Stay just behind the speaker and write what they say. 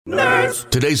Nerds!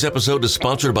 Today's episode is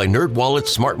sponsored by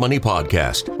NerdWallet's Smart Money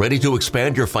Podcast. Ready to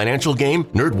expand your financial game?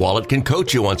 NerdWallet can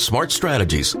coach you on smart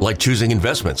strategies like choosing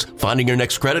investments, finding your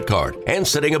next credit card, and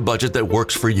setting a budget that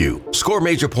works for you. Score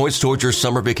major points towards your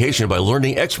summer vacation by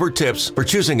learning expert tips for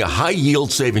choosing a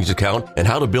high-yield savings account and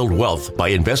how to build wealth by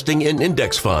investing in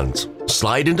index funds.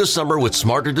 Slide into summer with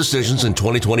smarter decisions in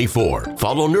 2024.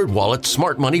 Follow NerdWallet's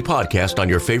Smart Money Podcast on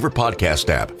your favorite podcast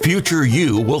app. Future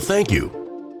you will thank you.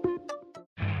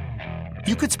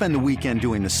 You could spend the weekend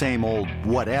doing the same old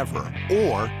whatever,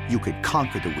 or you could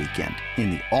conquer the weekend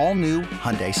in the all-new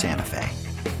Hyundai Santa Fe.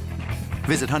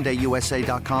 Visit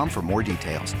HyundaiUSA.com for more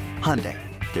details. Hyundai,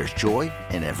 there's joy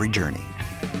in every journey.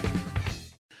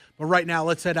 But right now,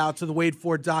 let's head out to the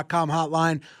WadeFord.com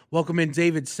hotline. Welcome in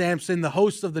David Samson, the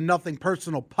host of the Nothing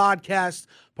Personal podcast,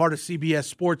 part of CBS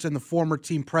Sports and the former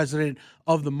team president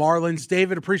of the Marlins.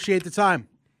 David, appreciate the time.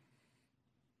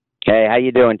 Hey, how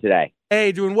you doing today?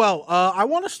 Hey, doing well. I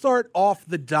want to start off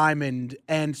the diamond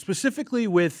and specifically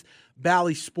with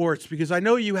Bally Sports because I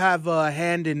know you have a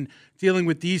hand in dealing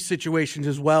with these situations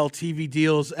as well, TV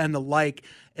deals and the like.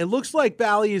 It looks like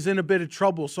Bally is in a bit of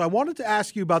trouble. So I wanted to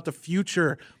ask you about the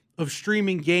future of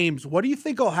streaming games. What do you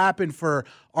think will happen for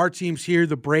our teams here,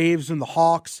 the Braves and the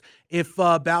Hawks, if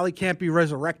Bally can't be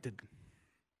resurrected?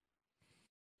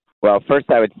 Well, first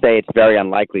I would say it's very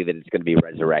unlikely that it's going to be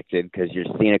resurrected because you're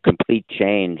seeing a complete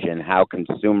change in how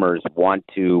consumers want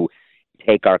to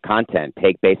take our content,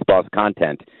 take baseball's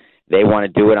content. They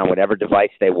want to do it on whatever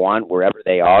device they want, wherever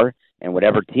they are, and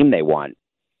whatever team they want.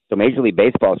 So Major League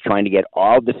Baseball is trying to get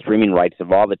all the streaming rights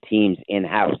of all the teams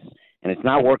in-house, and it's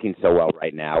not working so well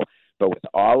right now. But with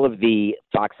all of the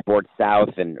Fox Sports South,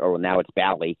 or now it's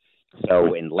Bally,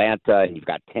 so Atlanta, and you've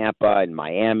got Tampa and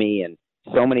Miami and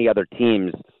so many other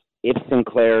teams. If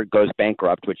Sinclair goes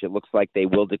bankrupt, which it looks like they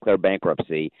will declare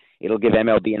bankruptcy, it'll give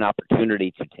MLB an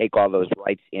opportunity to take all those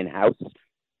rights in-house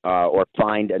or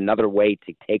find another way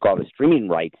to take all the streaming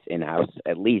rights in-house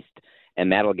at least,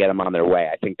 and that'll get them on their way.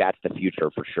 I think that's the future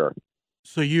for sure.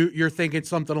 So you're thinking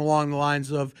something along the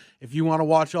lines of if you want to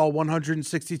watch all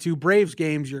 162 Braves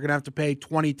games, you're going to have to pay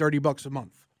 $20, $30 a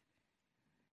month.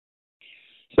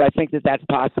 So I think that that's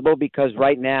possible because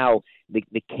right now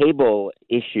the cable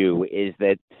issue is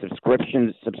that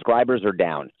subscribers are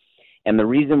down. And the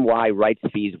reason why rights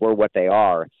fees were what they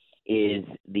are is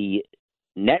the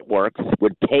networks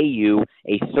would pay you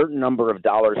a certain number of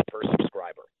dollars per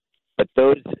subscriber. But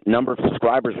those number of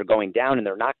subscribers are going down and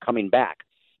they're not coming back.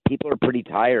 People are pretty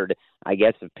tired, I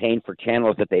guess, of paying for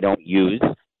channels that they don't use.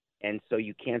 And so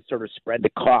you can't sort of spread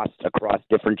the cost across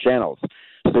different channels.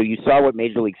 So you saw what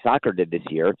Major League Soccer did this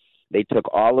year. They took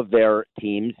all of their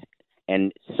teams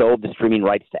and sold the streaming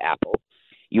rights to Apple.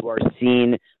 You are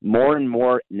seeing more and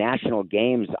more national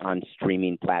games on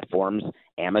streaming platforms.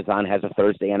 Amazon has a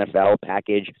Thursday NFL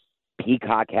package.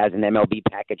 Peacock has an MLB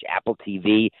package. Apple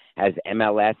TV has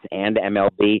MLS and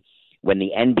MLB. When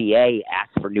the NBA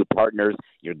asks for new partners,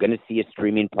 you're going to see a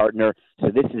streaming partner. So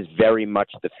this is very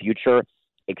much the future,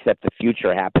 except the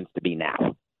future happens to be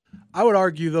now. I would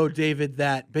argue, though, David,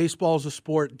 that baseball is a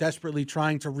sport desperately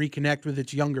trying to reconnect with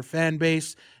its younger fan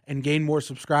base and gain more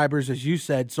subscribers, as you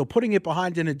said. So putting it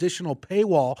behind an additional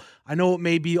paywall, I know it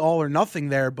may be all or nothing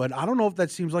there, but I don't know if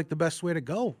that seems like the best way to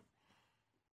go.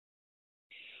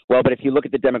 Well, but if you look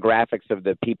at the demographics of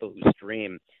the people who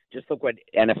stream, just look what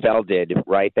NFL did,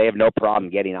 right? They have no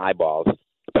problem getting eyeballs.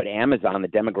 But Amazon, the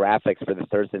demographics for the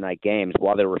Thursday night games,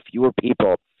 while there were fewer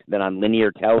people than on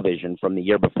linear television from the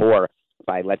year before,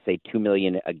 by, let's say, 2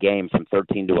 million a game from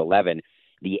 13 to 11,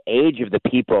 the age of the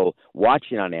people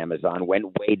watching on Amazon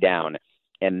went way down.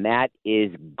 And that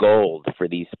is gold for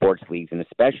these sports leagues, and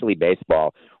especially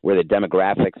baseball, where the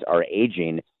demographics are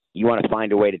aging. You want to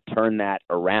find a way to turn that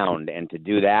around. And to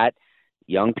do that,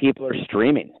 young people are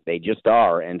streaming. They just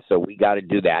are. And so we got to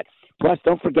do that. Plus,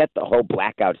 don't forget the whole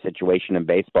blackout situation in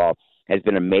baseball has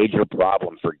been a major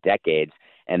problem for decades.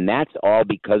 And that's all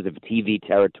because of TV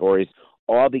territories,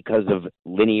 all because of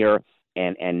linear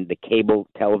and the cable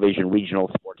television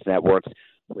regional sports networks.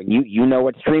 When you know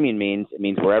what streaming means, it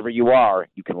means wherever you are,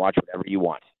 you can watch whatever you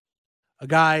want. A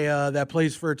guy that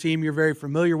plays for a team you're very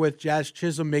familiar with, Jazz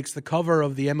Chisholm, makes the cover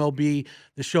of the MLB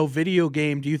The Show video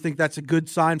game. Do you think that's a good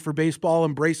sign for baseball,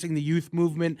 embracing the youth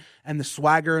movement and the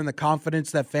swagger and the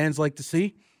confidence that fans like to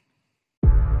see?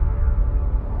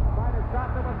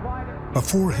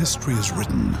 Before history is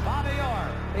written,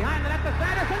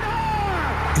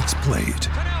 it's played.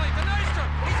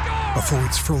 Before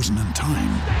it's frozen in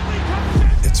time,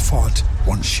 it's fought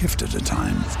one shift at a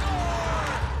time.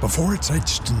 Before it's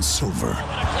etched in silver,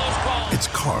 it's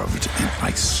carved in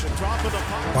ice.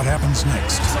 What happens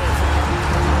next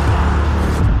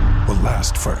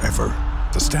over.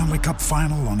 The Stanley Cup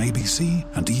Final on ABC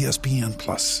and ESPN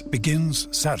Plus begins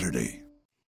Saturday.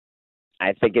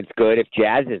 I think it's good if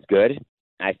Jazz is good.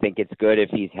 I think it's good if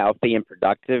he's healthy and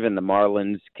productive and the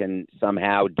Marlins can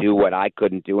somehow do what I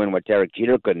couldn't do and what Derek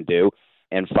Jeter couldn't do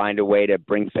and find a way to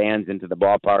bring fans into the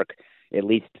ballpark. At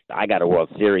least I got a World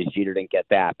Series. Jeter didn't get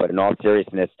that. But in all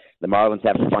seriousness, the Marlins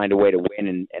have to find a way to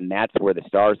win, and that's where the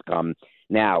stars come.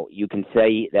 Now, you can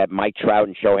say that Mike Trout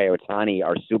and Shohei Ohtani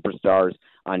are superstars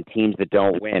on teams that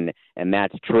don't win, and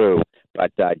that's true.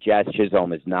 But Jazz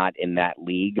Chisholm is not in that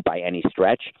league by any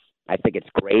stretch. I think it's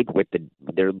great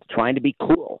they're trying to be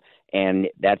cool, and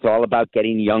that's all about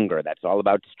getting younger. That's all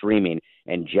about streaming,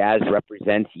 and Jazz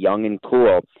represents young and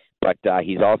cool, but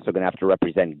he's also going to have to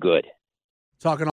represent good. Talking